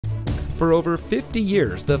For over 50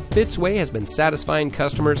 years, the Fitzway has been satisfying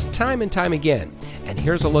customers time and time again. And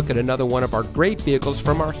here's a look at another one of our great vehicles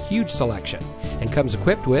from our huge selection, and comes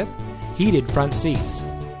equipped with heated front seats,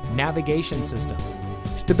 navigation system,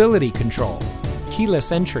 stability control,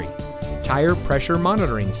 keyless entry, tire pressure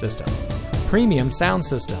monitoring system, premium sound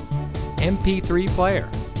system, MP3 player,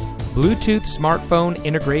 Bluetooth smartphone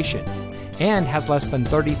integration, and has less than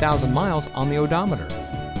 30,000 miles on the odometer.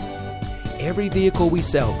 Every vehicle we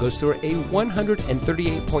sell goes through a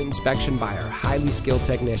 138-point inspection by our highly skilled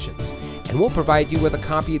technicians, and we'll provide you with a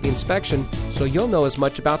copy of the inspection so you'll know as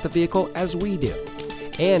much about the vehicle as we do.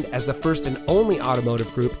 And as the first and only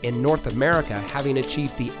automotive group in North America having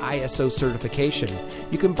achieved the ISO certification,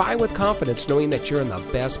 you can buy with confidence knowing that you're in the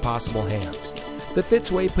best possible hands. The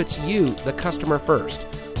Fitzway puts you, the customer, first.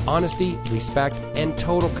 Honesty, respect, and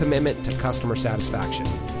total commitment to customer satisfaction.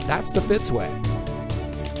 That's the Fitzway.